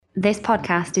This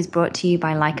podcast is brought to you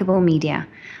by Likeable Media.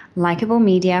 Likeable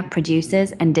Media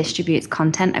produces and distributes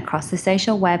content across the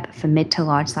social web for mid to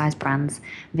large size brands.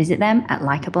 Visit them at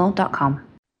likeable.com.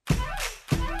 All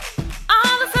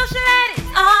the social ladies,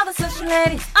 all the social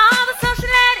ladies, all the social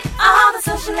ladies, all the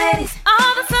social ladies,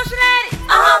 all the social ladies,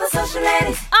 all the social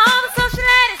ladies, all the social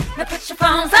ladies. Now put your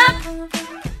phones up.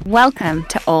 Welcome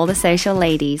to All the Social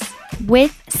Ladies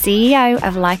with CEO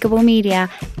of Likeable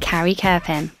Media, Carrie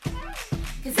Kerpen.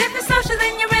 Cause if you're social,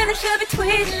 then you really should be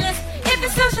tweeting this. If you're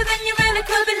social, then you really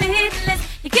could be leading this.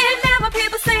 You get mad when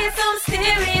people say it's so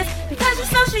mysterious. Because you're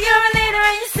social, you're a leader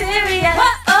and you're serious.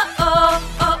 Oh, oh, oh,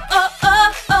 oh,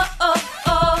 oh, oh, oh,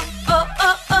 oh, oh,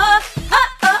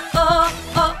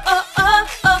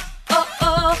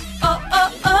 oh,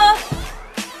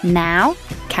 oh, Now,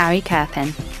 Carrie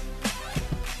Kerpen.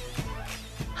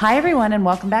 Hi, everyone, and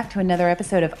welcome back to another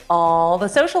episode of All the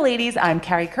Social Ladies. I'm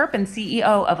Carrie Kerpen, CEO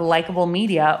of Likeable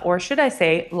Media, or should I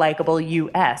say Likeable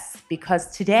US,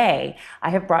 because today I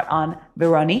have brought on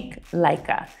Veronique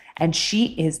Laica, and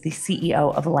she is the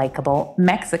CEO of Likeable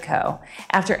Mexico.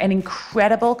 After an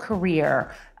incredible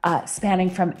career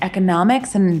spanning from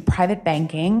economics and private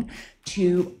banking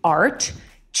to art,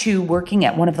 to working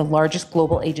at one of the largest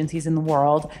global agencies in the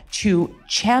world, to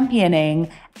championing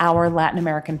our Latin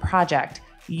American project,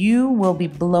 you will be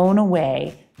blown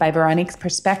away by Veronique's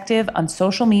perspective on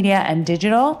social media and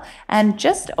digital, and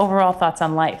just overall thoughts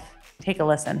on life. Take a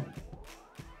listen.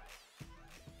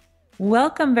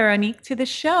 Welcome, Veronique, to the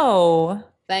show.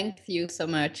 Thank you so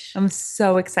much. I'm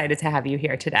so excited to have you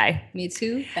here today. Me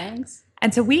too. Thanks.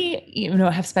 And so we,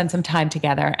 have spent some time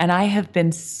together, and I have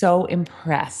been so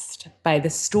impressed by the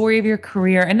story of your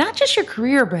career, and not just your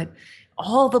career, but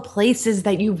all the places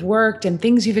that you've worked and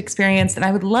things you've experienced. And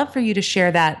I would love for you to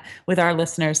share that with our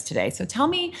listeners today. So tell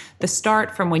me the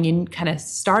start from when you kind of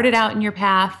started out in your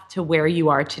path to where you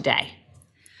are today.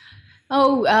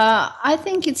 I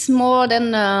think it's more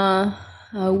than a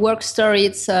work story.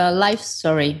 It's a life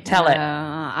story. Tell it.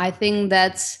 I think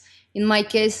that in my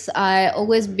case, I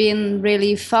always been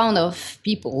really fond of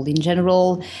people in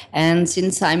general, and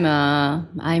since I'm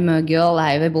a girl,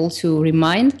 I'm able to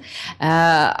remind.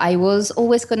 I was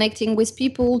always connecting with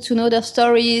people to know their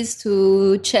stories,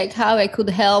 to check how I could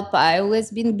help. I always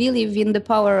believe in the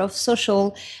power of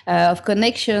social, of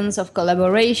connections, of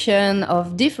collaboration,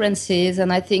 of differences,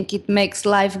 and I think it makes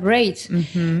life great.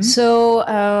 Mm-hmm. So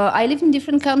I live in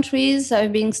different countries.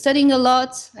 I've been studying a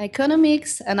lot,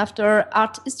 economics, and after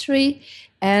art history.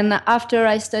 And after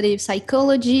I studied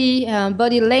psychology,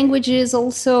 body languages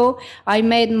also, I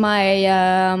made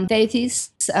my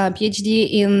thesis, PhD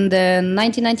in the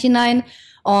 1999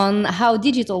 on how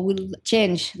digital will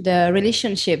change the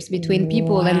relationships between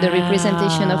people and the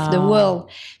representation of the world.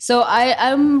 So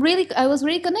I was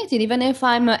really connected. Even if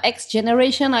I'm an X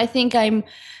generation, I think I'm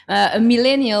a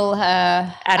millennial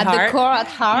at the core, at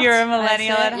heart. You're a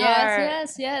millennial at heart.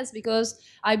 Yes, because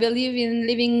I believe in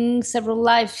living several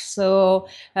lives. So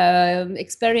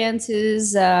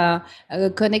experiences,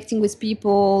 connecting with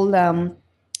people,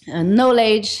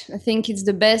 knowledge. I think it's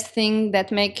the best thing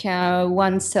that make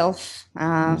oneself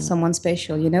someone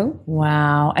special,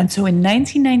 Wow. And so in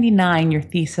 1999, your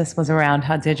thesis was around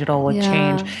how digital would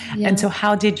change. Yeah. And so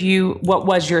what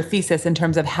was your thesis in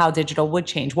terms of how digital would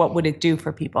change? What would it do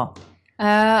for people?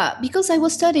 Because I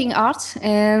was studying art,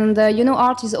 and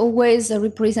art is always a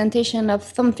representation of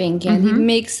something, and it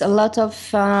makes a lot of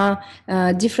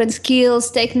different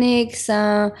skills, techniques,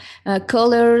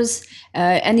 colors,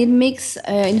 and it makes,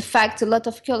 in fact, a lot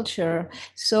of culture.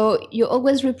 So you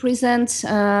always represent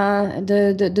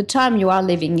the time you are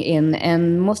living in,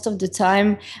 and most of the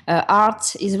time,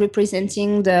 art is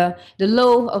representing the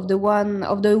law of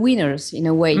the winners in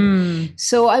a way.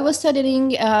 So I was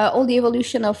studying all the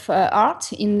evolution of art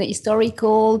in the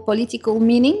historical, political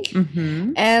meaning,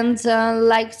 and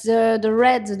like the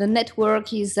red, the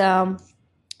network is a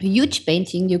huge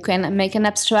painting. You can make an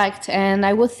abstract, and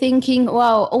I was thinking,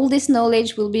 wow, all this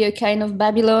knowledge will be a kind of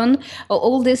Babylon, or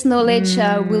all this knowledge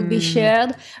will be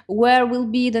shared. Where will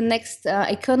be the next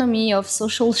economy of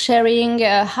social sharing?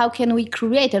 How can we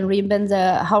create and reinvent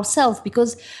ourselves?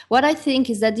 Because what I think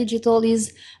is that digital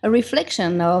is a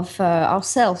reflection of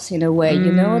ourselves in a way.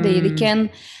 They can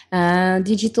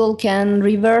digital can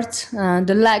revert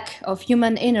the lack of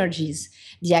human energies.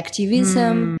 The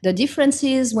activism, the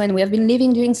differences when we have been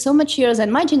living during so much years.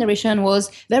 And my generation was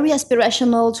very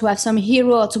aspirational to have some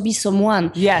hero or to be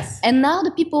someone. Yes. And now the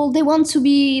people, they want to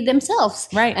be themselves.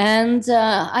 Right. And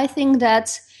I think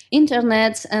that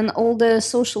internet and all the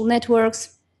social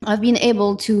networks I've been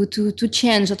able to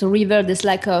change or to revert this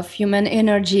lack of human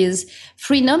energies.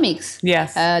 Freenomics,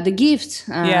 Yes. the gift,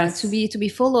 Yes. to be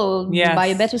followed Yes. by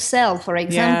a better self, for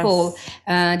example,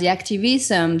 the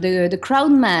activism, the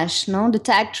crowd mash, no, the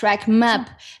tag track map.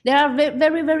 They are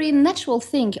very very natural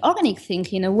thing, organic thing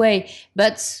in a way,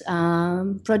 but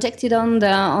projected on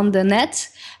the net,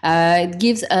 it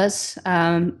gives us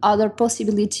other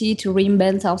possibility to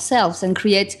reinvent ourselves and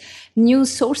create new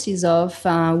sources of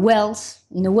wealth.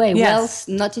 In a way, Yes. wealth,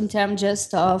 not in terms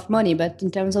just of money, but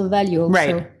in terms of value also.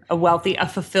 Right. A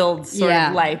fulfilled sort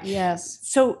of life. Yes.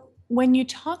 So when you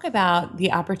talk about the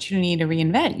opportunity to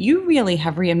reinvent, you really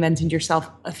have reinvented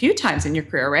yourself a few times in your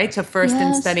career, right? So first in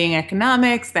Yes. studying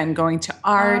economics, then going to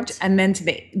art, and then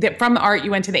to from art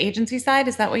you went to the agency side.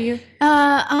 Is that what you?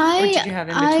 Or did you have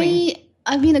in between?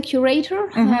 I've been a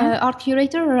curator, art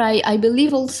curator. I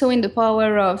believe also in the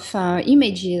power of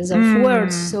images, of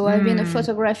words. So I've been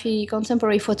a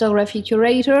contemporary photography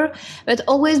curator, but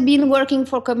always been working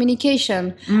for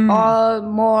communication, or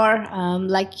more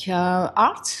like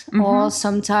art, or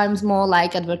sometimes more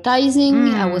like advertising.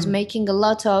 I was making a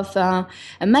lot of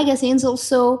magazines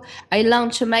also. I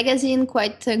launched a magazine,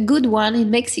 quite a good one in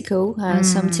Mexico,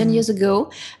 some 10 years ago,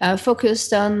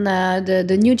 focused on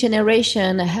the new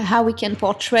generation, how we can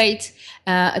portray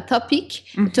a topic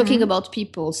talking about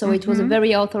people. So it was a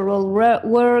very authorial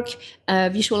work,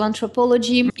 visual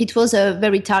anthropology. It was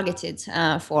very targeted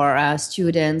for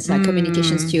students,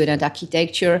 communication student,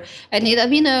 architecture, and it had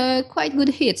been a quite good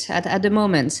hit at the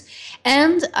moment.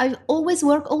 And I always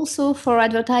work also for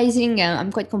advertising.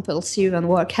 I'm quite compulsive and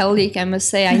workaholic, I must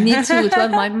say. I need to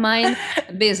have my mind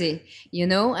busy, you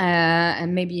know,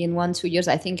 and maybe in 1-2 years,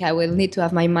 I think I will need to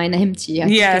have my mind empty.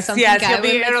 Yes.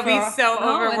 It'll be so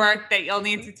overworked that you'll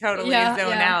need to totally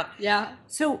zone out. Yeah.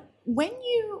 So when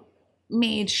you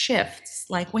made shifts,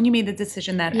 like when you made the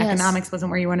decision that Yes. economics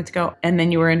wasn't where you wanted to go, and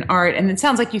then you were in art, and it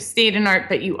sounds like you stayed in art,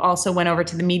 but you also went over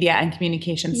to the media and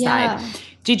communication Yeah. side.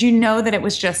 Did you know that it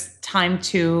was just time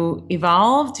to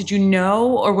evolve? Did you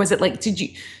know, or was it like,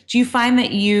 do you find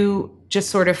that you just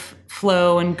sort of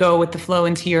flow and go with the flow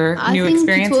into your new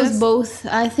experiences? I think it was both.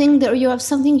 I think that you have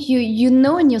something you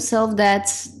know in yourself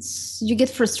that you get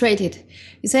frustrated.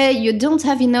 You say you don't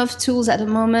have enough tools at the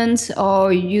moment,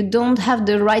 or you don't have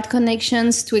the right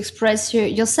connections to express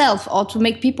yourself, or to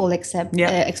make people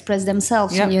express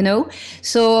themselves, you know?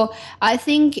 So I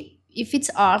think if it's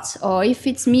art, or if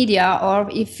it's media, or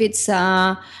if it's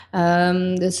the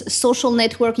social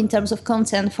network in terms of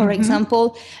content, for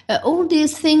example, all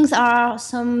these things are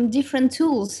some different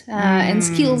tools and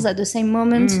skills at the same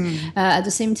moment, at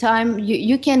the same time,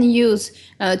 you can use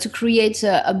to create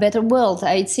a better world.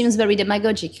 It seems very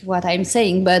demagogic what I'm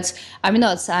saying, but I'm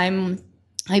not.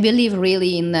 I believe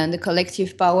really in the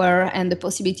collective power and the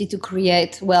possibility to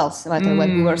create wealth, what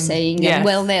we were saying, and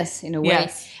wellness in a way.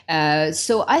 Yes.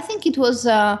 So I think it was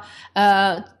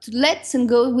let's and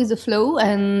go with the flow,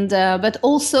 and but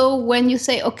also when you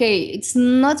say, okay, it's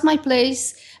not my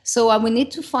place, so I will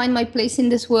need to find my place in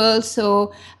this world,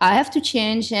 so I have to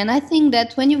change. And I think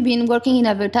that when you've been working in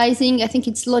advertising, I think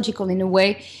it's logical in a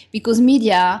way, because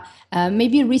media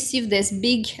maybe received this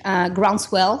big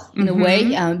groundswell in a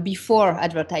way before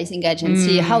advertising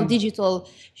agency, how digital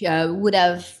would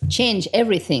have changed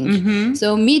everything.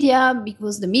 So media,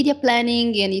 because the media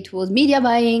planning and it was media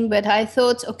buying, but I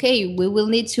thought, okay, we will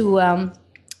need to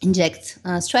inject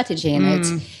strategy in it.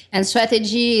 And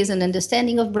strategy is an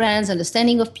understanding of brands,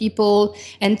 understanding of people,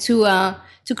 and to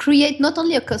create not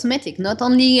only a cosmetic, not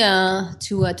only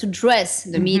to dress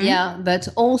the media, but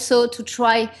also to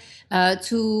try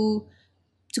to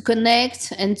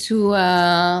connect and to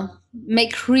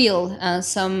make real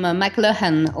some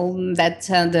McLuhan, that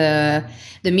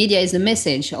the media is the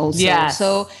message also. Yes.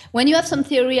 So when you have some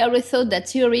theory, I always thought that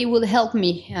theory will help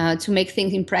me to make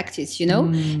things in practice, you know.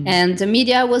 And the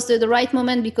media was the right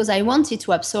moment, because I wanted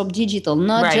to absorb digital,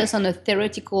 not just on a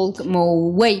theoretical more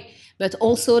way, but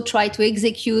also try to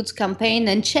execute campaign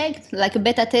and check, like a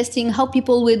beta testing, how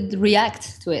people would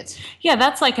react to it. Yeah,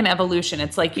 that's like an evolution.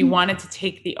 It's like you wanted to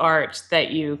take the art that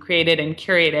you created and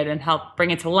curated and help bring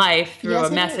it to life through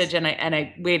a message and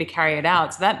a way to carry it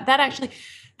out. So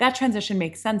that transition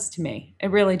makes sense to me. It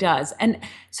really does. And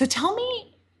so tell me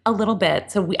a little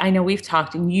bit. So I know we've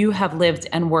talked, and you have lived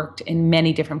and worked in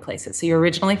many different places. So you're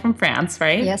originally from France,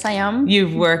 right? Yes, I am.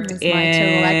 You've worked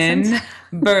in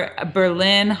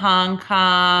Berlin, Hong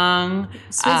Kong,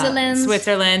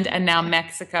 Switzerland, and now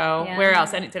Mexico. Yeah. Where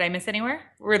else? And did I miss anywhere?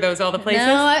 Were those all the places?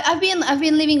 No, I've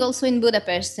been living also in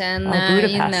Budapest and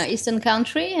Budapest. in Eastern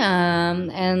country,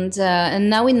 and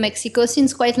now in Mexico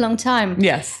since quite a long time.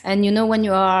 Yes. And when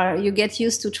you get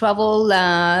used to travel,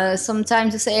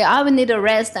 sometimes you say I will need a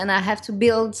rest and I have to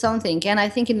build something. And I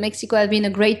think in Mexico has been a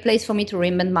great place for me to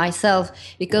reinvent myself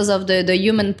because of the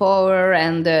human power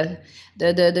and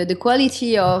the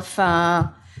quality of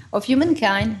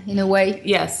humankind in a way.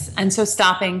 Yes. And so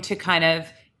stopping to kind of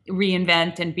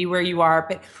reinvent and be where you are.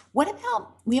 But what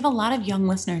about, we have a lot of young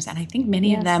listeners, and I think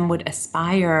many of them would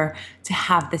aspire to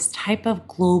have this type of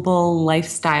global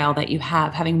lifestyle that you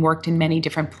have, having worked in many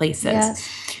different places. Yes.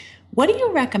 What do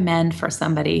you recommend for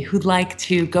somebody who'd like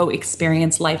to go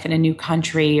experience life in a new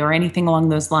country or anything along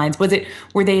those lines? Were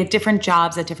they at different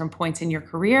jobs at different points in your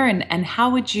career? And how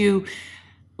would you,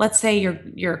 let's say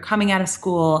you're coming out of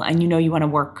school and you want to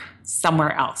work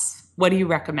somewhere else. What do you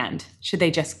recommend? Should they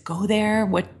just go there?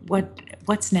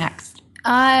 What's next?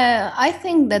 I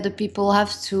think that the people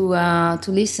have to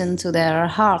listen to their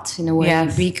heart in a way,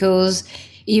 because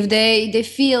if they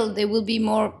feel they will be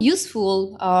more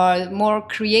useful or more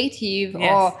creative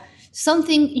or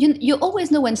something, you always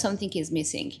know when something is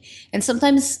missing, and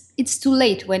sometimes it's too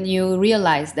late when you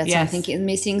realize that something is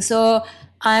missing. So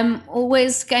I'm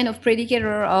always kind of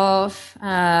predicator of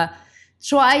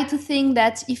try to think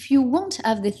that if you won't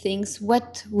have the things,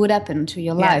 what would happen to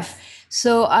your life?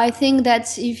 So I think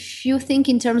that if you think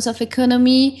in terms of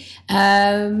economy,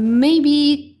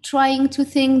 maybe trying to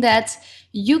think that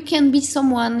you can be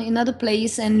someone in another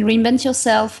place and reinvent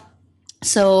yourself.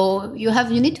 So you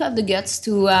need to have the guts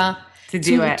to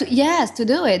do it. To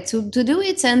do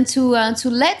it and to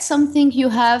let something you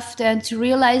have to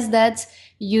realize that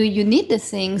you need the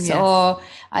things. Or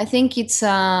I think it's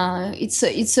a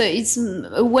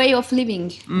way of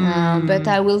living. But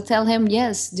I will tell him,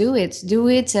 yes, do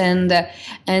it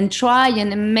and try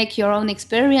and make your own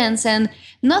experience. And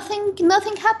nothing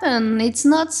happen. It's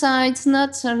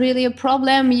not really a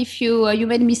problem if you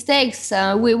made mistakes.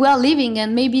 We are living,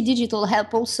 and maybe digital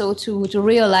help also to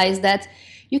realize that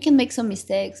you can make some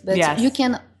mistakes, but you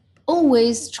can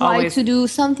always try to do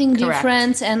something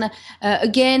different, and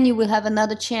again you will have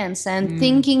another chance, and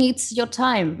thinking it's your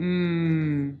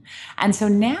time. And so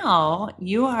now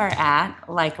you are at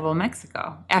Likeable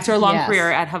Mexico after a long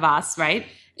career at Havas, right?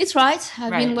 It's right.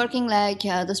 I've been working like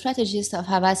the strategist of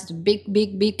Havas, a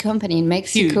big company in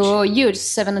Mexico, huge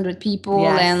 700 people,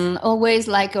 and always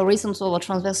like a horizontal or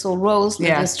transversal roles,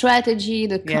 like the strategy,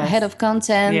 the head of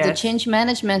content, the change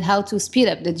management, how to speed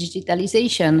up the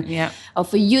digitalization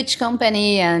of a huge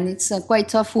company. And it's quite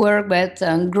tough work, but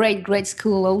great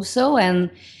school also.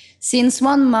 And since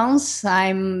 1 month,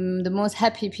 I'm the most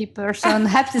happiest person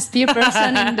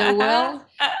in the world.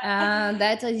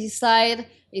 That I decided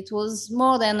it was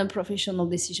more than a professional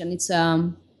decision. It's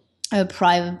a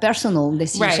private, personal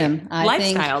decision.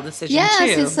 Lifestyle decision too.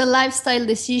 Yes, too. It's a lifestyle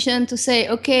decision to say,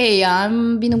 okay,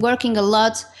 I've been working a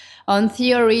lot on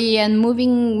theory and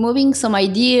moving some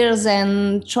ideas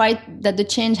and try that the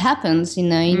change happens in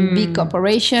big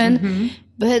corporation.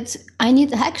 But I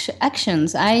need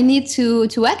actions. I need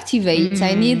to activate.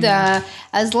 I need,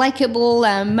 as Likeable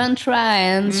mantra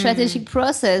and strategic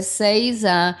process says,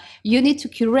 you need to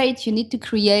curate, you need to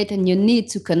create, and you need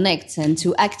to connect and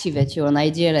to activate your own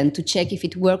idea and to check if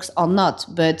it works or not.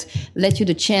 But let you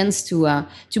the chance to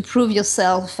prove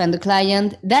yourself and the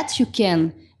client that you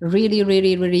can really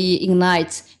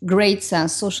ignite great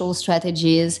social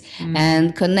strategies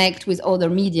and connect with other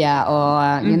media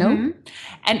or, you know.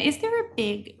 And is there a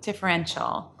big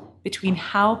differential between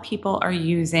how people are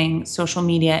using social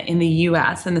media in the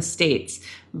US and the States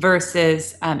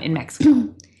versus in Mexico?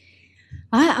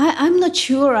 I'm not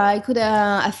sure I could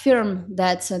affirm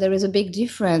that there is a big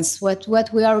difference. What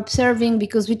we are observing,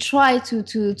 because we try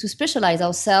to specialize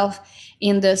ourselves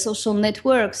in the social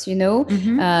networks, you know.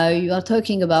 You are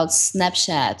talking about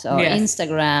Snapchat or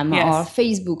Instagram or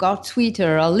Facebook or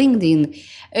Twitter or LinkedIn.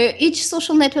 Each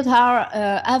social network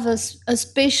have a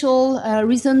special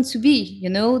reason to be, you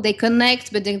know. They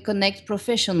connect, but they connect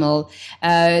professional.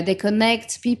 They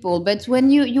connect people. But when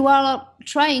you are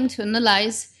trying to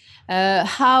analyze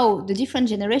how the different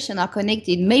generations are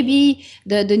connected. Maybe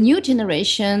the new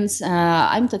generations,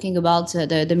 I'm talking about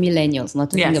the millennials,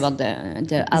 not talking about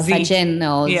the Alpha Gen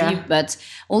or Z, but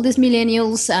all these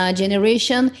millennials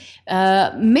generation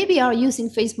maybe are using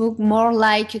Facebook more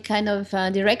like a kind of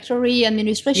directory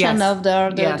administration of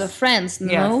the friends, you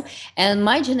know? And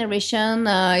my generation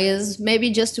is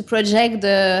maybe just to project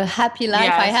the happy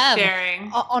life I have,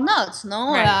 or not,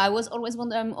 no? I'm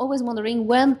always wondering,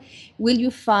 when will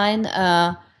you find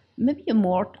maybe a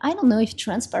more, I don't know if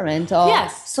transparent or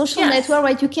Yes. social Yes. network,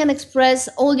 right? You can express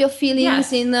all your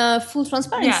feelings Yes. in full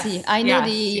transparency. Yes. I know Yes.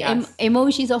 the Yes.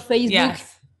 emojis of Facebook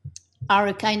Yes. are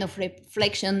a kind of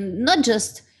reflection, not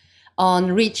just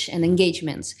on reach and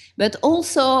engagements, but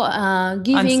also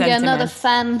giving another sentiments.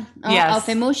 fan Yes. of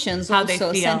emotions, How they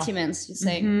also feel. sentiments, you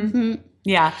say.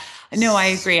 Yeah, no, I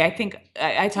agree. I think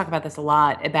I talk about this a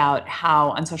lot about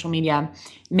how on social media,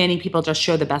 many people just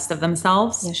show the best of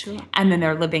themselves. Yeah, sure. And then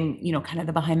they're living, kind of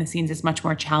the behind the scenes is much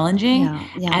more challenging.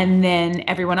 Yeah. And then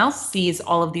everyone else sees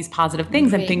all of these positive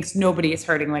things and Great. thinks nobody is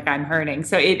hurting like I'm hurting.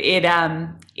 So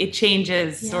it changes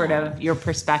sort of your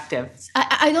perspective.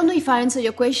 I don't know if I answer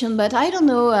your question, but I don't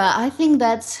know. I think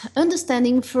that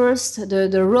understanding first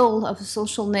the role of a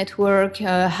social network,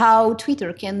 how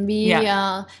Twitter can be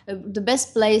the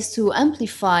best place to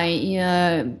amplify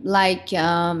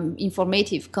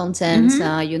informative content,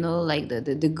 like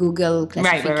the Google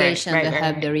classification,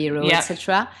 the Hero,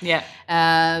 etc. Yeah.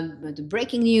 The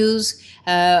breaking news,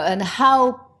 and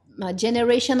how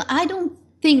generation, I don't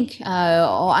think,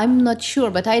 or I'm not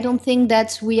sure, but I don't think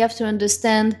that we have to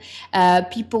understand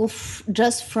people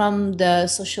just from the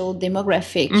social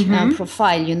demographic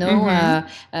profile,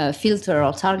 filter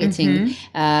or targeting,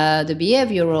 the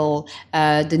behavioral,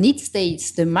 the need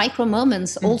states, the micro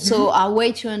moments also are a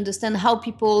way to understand how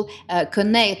people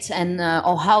connect and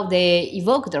or how they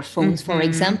evoke their phones, for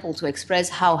example, to express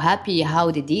how happy,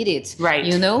 how they did it,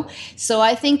 right? So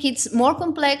I think it's more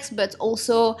complex, but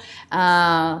also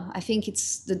I think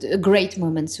it's a great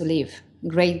moment to live.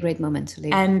 Great moment to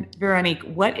live. And Veronique,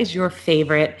 what is your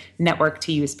favorite network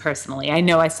to use personally? I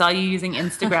know I saw you using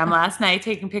Instagram last night,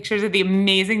 taking pictures of the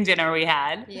amazing dinner we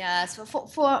had. Yeah, so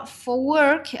for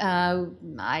work,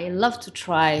 I love to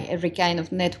try every kind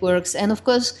of networks, and of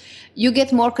course, you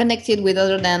get more connected with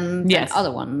other than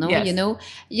other one. No, yes.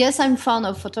 Yes, I'm fond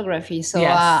of photography, so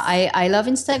I love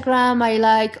Instagram. I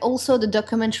like also the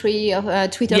documentary of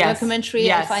Twitter documentary.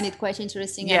 Yes. I find it quite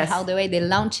interesting and how the way they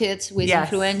launch it with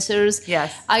influencers.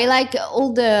 Yes. I like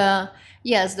all the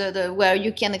where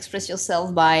you can express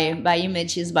yourself by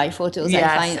images, by photos.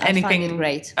 Yes. I find it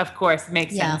great. Of course,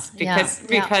 makes sense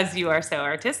because you are so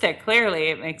artistic. Clearly,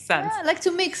 it makes sense. Yeah, I like to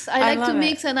mix. I like to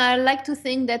mix, and I like to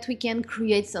think that we can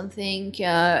create something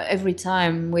every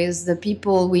time with the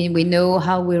people we know,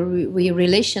 how we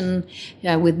relation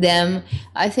with them.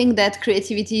 I think that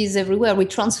creativity is everywhere. We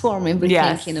transform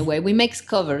everything in a way. We make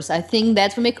covers. I think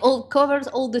that we make all covers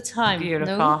all the time.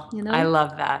 Beautiful. No? I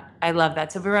love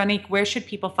that. So Veronique, where should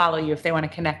people follow you if they want to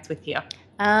connect with you?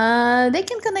 They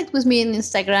can connect with me on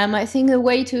Instagram. I think the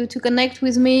way to connect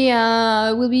with me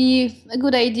will be a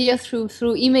good idea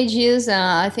through images.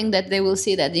 I think that they will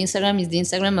see that the Instagram is the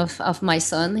Instagram of my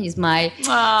son. He's my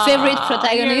favorite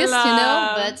protagonist,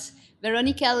 but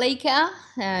Veronica Leica,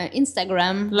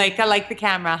 Instagram. Leica, like the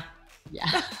camera.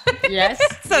 Yeah. Yes.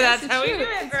 So that's how we do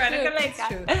it, Veronica Leica.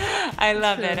 I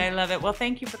love it. Well,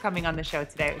 thank you for coming on the show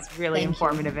today. It was really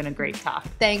informative and a great talk.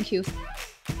 Thank you.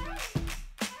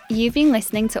 You've been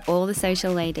listening to All the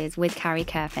Social Ladies with Carrie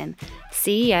Kerpen,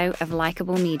 CEO of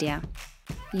Likeable Media.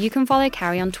 You can follow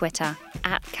Carrie on Twitter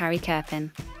 @Carrie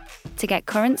Kerpen. To get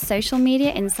current social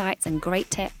media insights and great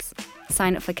tips,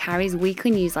 sign up for Carrie's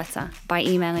weekly newsletter by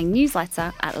emailing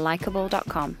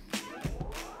newsletter@likeable.com.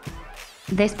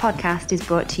 This podcast is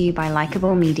brought to you by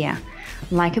Likeable Media.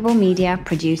 Likeable Media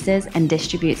produces and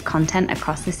distributes content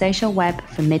across the social web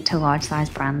for mid to large size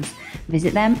brands.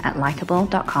 Visit them at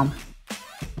likeable.com.